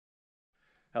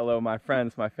Hello, my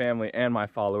friends, my family, and my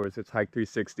followers. It's Hike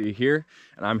 360 here,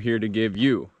 and I'm here to give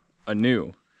you a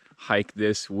new hike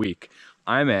this week.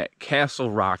 I'm at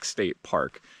Castle Rock State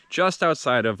Park, just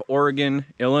outside of Oregon,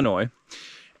 Illinois,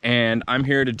 and I'm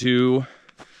here to do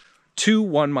two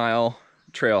 1-mile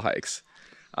trail hikes.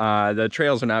 The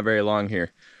trails are not very long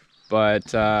here,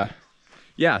 but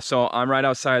yeah, so I'm right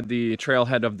outside the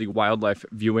trailhead of the Wildlife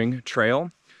Viewing Trail.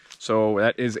 So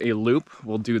that is a loop.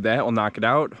 We'll do that. We'll knock it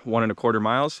out, 1¼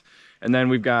 miles. And then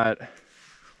we've got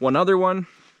one other one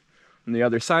on the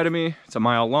other side of me. It's a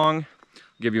mile long.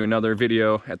 I'll give you another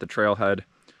video at the trailhead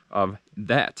of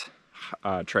that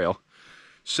trail.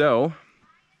 So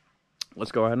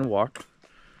let's go ahead and walk.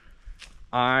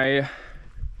 I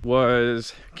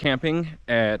was camping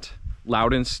at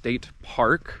Loudon State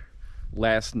Park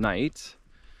last night.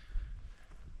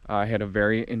 I had a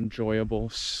very enjoyable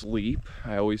sleep.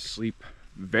 I always sleep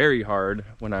very hard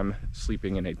when I'm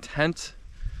sleeping in a tent.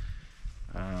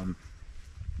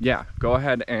 Yeah, go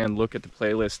ahead and look at the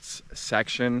playlists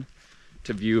section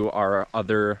to view our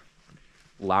other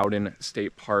Loudon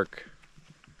State Park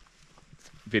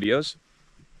videos.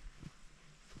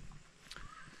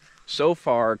 So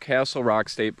far, Castle Rock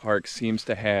State Park seems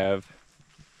to have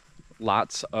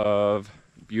lots of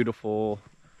beautiful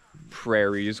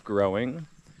prairies growing.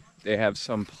 They have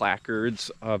some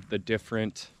placards of the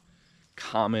different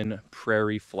common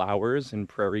prairie flowers and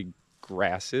prairie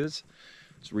grasses.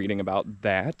 I was reading about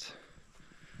that.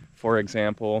 For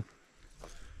example,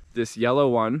 this yellow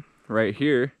one right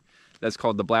here, that's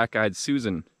called the Black-Eyed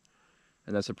Susan,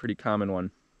 and that's a pretty common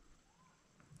one.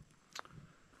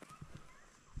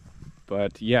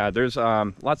 But yeah, there's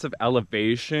lots of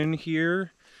elevation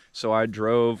here. So I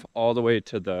drove all the way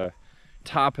to the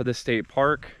top of the state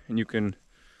park, and you can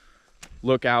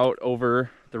look out over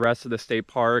the rest of the state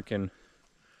park and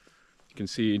you can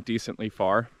see decently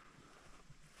far.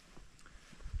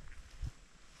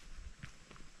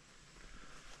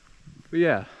 But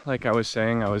yeah, like I was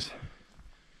saying, I was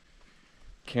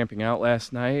camping out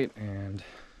last night and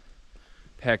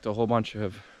packed a whole bunch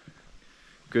of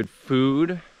good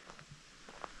food.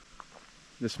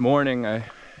 This morning I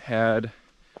had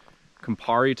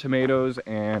Campari tomatoes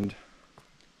and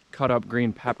cut up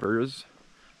green peppers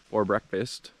for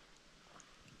breakfast,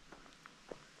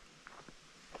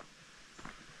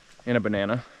 and a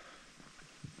banana.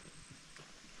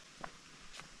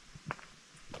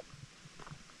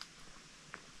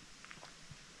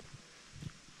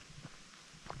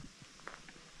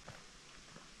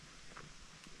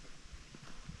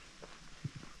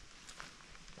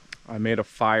 I made a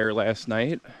fire last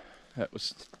night. That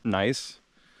was nice.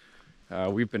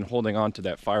 We've been holding on to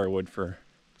that firewood for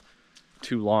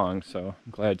too long, so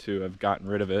I'm glad to have gotten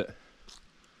rid of it.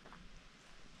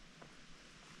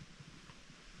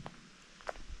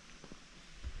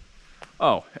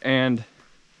 Oh, and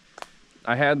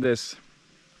I had this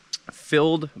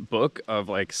filled book of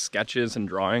like sketches and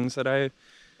drawings that I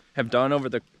have done over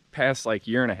the past like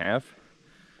year and a half,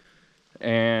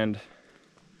 and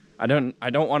I don't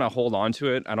want to hold on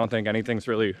to it. I don't think anything's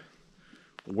really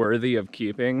worthy of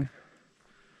keeping.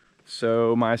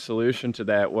 So my solution to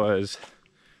that was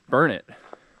burn it.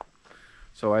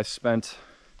 So I spent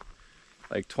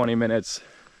like 20 minutes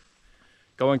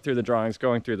going through the drawings,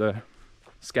 going through the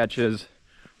sketches,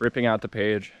 ripping out the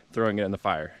page, throwing it in the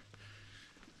fire.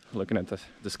 Looking at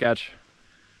the sketch,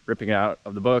 ripping it out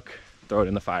of the book, throw it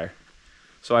in the fire.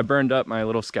 So I burned up my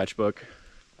little sketchbook,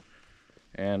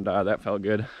 and that felt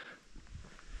good.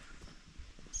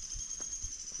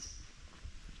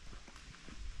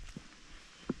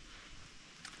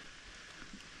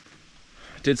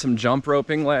 Did some jump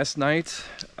roping last night,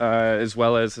 as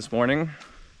well as this morning.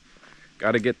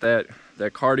 Got to get that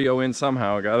cardio in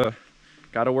somehow.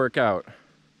 Gotta work out.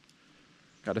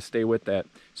 Got to stay with that.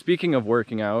 Speaking of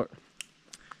working out,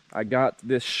 I got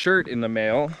this shirt in the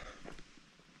mail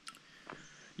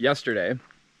yesterday.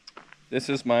 This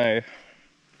is my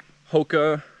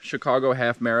Hoka Chicago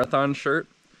Half Marathon shirt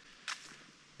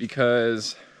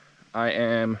because I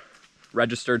am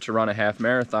registered to run a half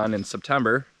marathon in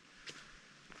September.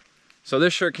 So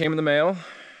this shirt came in the mail,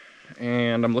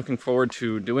 and I'm looking forward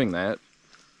to doing that,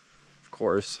 of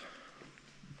course.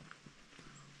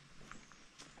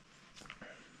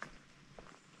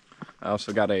 I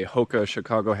also got a Hoka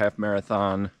Chicago Half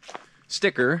Marathon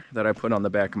sticker that I put on the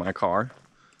back of my car.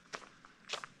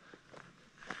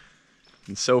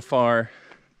 And so far,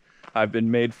 I've been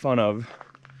made fun of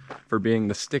for being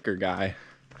the sticker guy.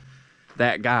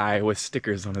 That guy with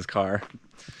stickers on his car.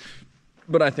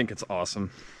 But I think it's awesome.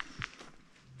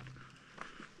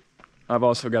 I've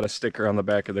also got a sticker on the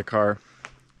back of the car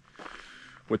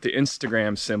with the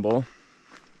Instagram symbol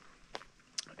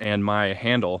and my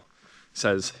handle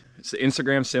says, it's the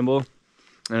Instagram symbol,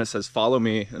 and it says follow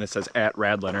me, and it says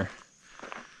 @radleonard.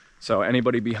 So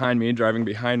anybody behind me, driving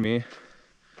behind me,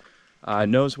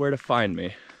 knows where to find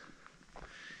me.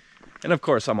 And of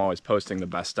course, I'm always posting the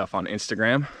best stuff on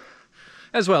Instagram,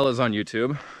 as well as on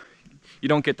YouTube. You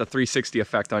don't get the 360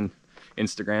 effect on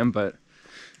Instagram, but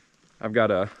I've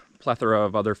got a plethora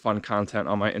of other fun content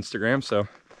on my Instagram, so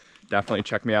definitely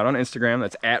check me out on Instagram.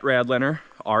 That's @radleonard,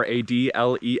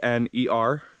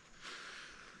 RADLENER.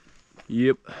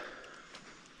 Yep.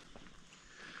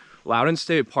 Loudoun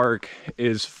State Park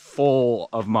is full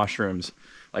of mushrooms,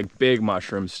 like big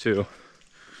mushrooms too.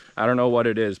 I don't know what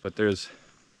it is, but there's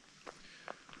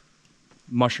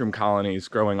mushroom colonies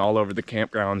growing all over the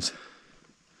campgrounds.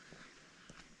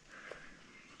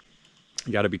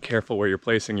 You got to be careful where you're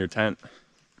placing your tent.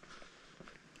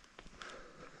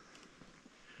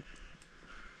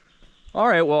 All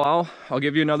right, well, I'll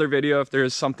give you another video if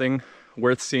there's something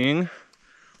worth seeing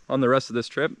on the rest of this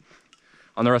trip,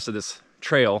 on the rest of this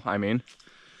trail, I mean.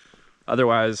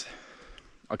 Otherwise,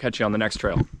 I'll catch you on the next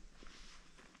trail.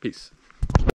 Peace.